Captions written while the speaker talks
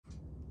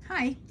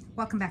Hi,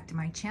 welcome back to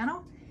my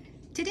channel.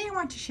 Today I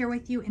want to share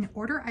with you an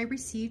order I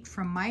received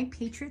from my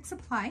Patriot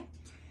Supply.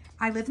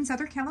 I live in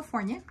Southern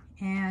California,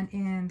 and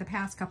in the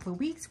past couple of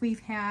weeks we've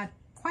had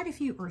quite a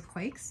few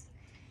earthquakes,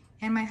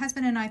 and my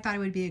husband and I thought it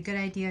would be a good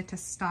idea to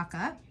stock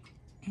up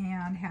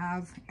and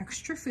have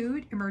extra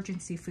food,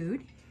 emergency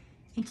food,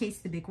 in case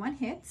the big one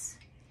hits.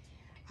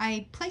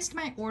 I placed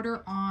my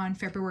order on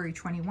February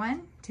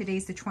 21.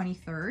 Today's the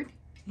 23rd,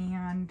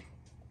 and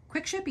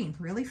quick shipping,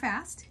 really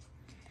fast.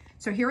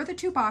 So here are the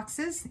two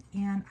boxes,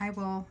 and I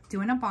will do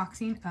an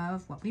unboxing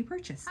of what we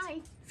purchased. Hi,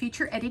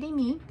 Future Editing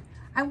Me.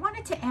 I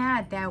wanted to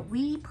add that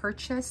we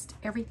purchased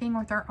everything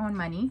with our own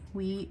money.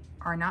 We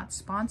are not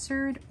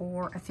sponsored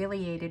or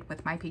affiliated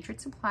with My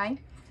Patriot Supply,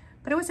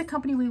 but it was a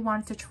company we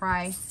wanted to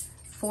try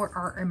for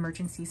our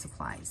emergency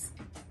supplies.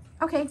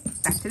 Okay,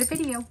 back to the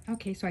video.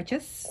 Okay, so I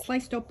just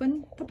sliced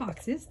open the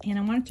boxes, and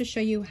I wanted to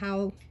show you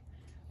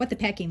what the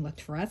packing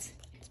looked for us.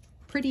 It's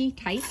pretty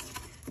tight.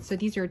 So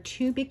these are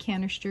two big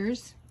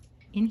canisters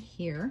in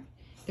here.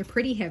 They're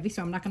pretty heavy,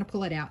 so I'm not going to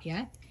pull it out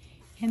yet.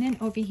 And then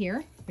over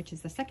here, which is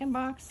the second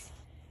box,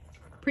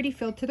 pretty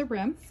filled to the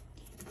rim,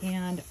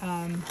 and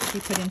we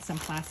put in some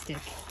plastic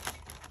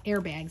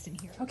airbags in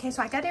here. Okay,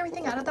 so I got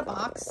everything out of the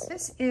box.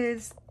 This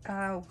is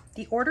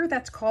the order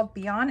that's called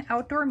Beyond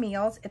Outdoor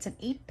Meals. It's an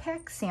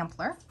 8-pack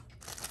sampler.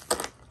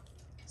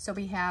 So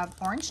we have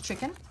orange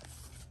chicken,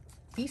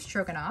 beef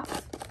stroganoff,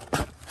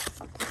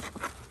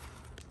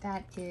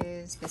 that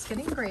is biscuit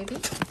and gravy,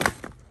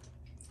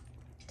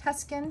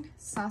 Tuscan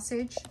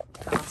sausage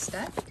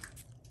pasta.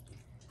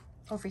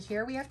 Over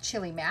here we have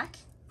chili mac,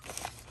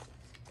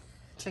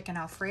 chicken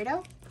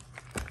Alfredo,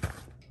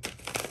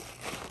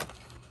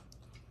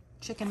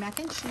 chicken mac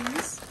and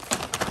cheese,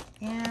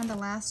 and the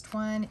last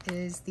one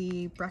is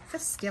the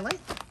breakfast skillet.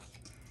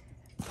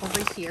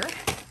 Over here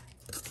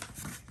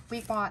we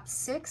bought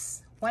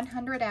 6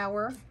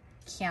 100-hour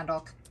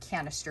candle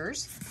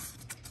canisters.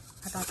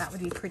 I thought that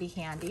would be pretty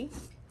handy.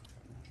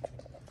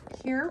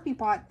 Here we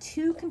bought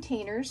 2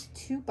 containers,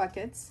 2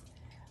 buckets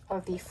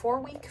of the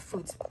 4-week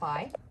food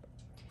supply.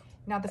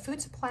 Now the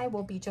food supply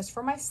will be just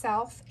for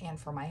myself and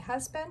for my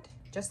husband,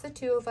 just the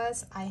two of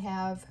us. I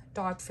have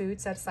dog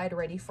food set aside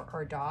already for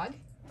our dog.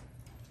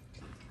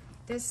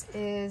 This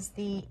is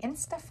the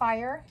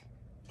Instafire.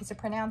 Is it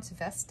pronounced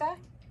Vesta?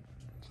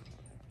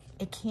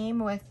 It came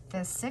with the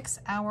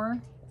 6-hour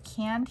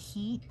canned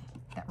heat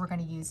that we're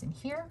going to use in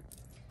here.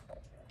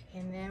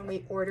 And then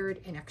we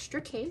ordered an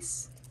extra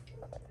case.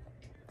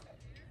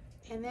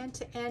 And then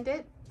to end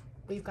it,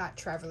 we've got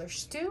Traveler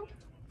Stew,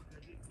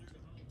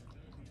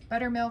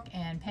 buttermilk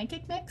and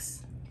pancake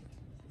mix,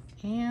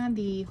 and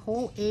the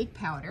whole egg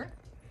powder.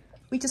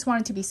 We just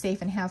wanted to be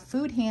safe and have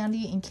food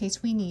handy in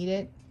case we need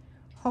it.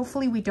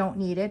 Hopefully we don't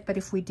need it, but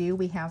if we do,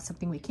 we have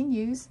something we can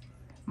use.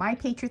 My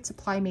Patriot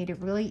Supply made it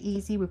really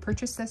easy. We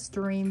purchased this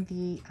during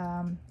the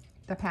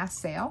past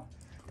sale,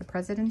 the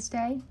President's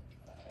Day.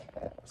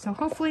 So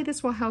hopefully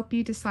this will help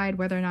you decide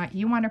whether or not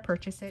you want to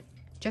purchase it,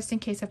 just in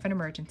case of an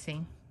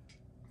emergency.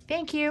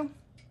 Thank you.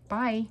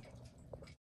 Bye.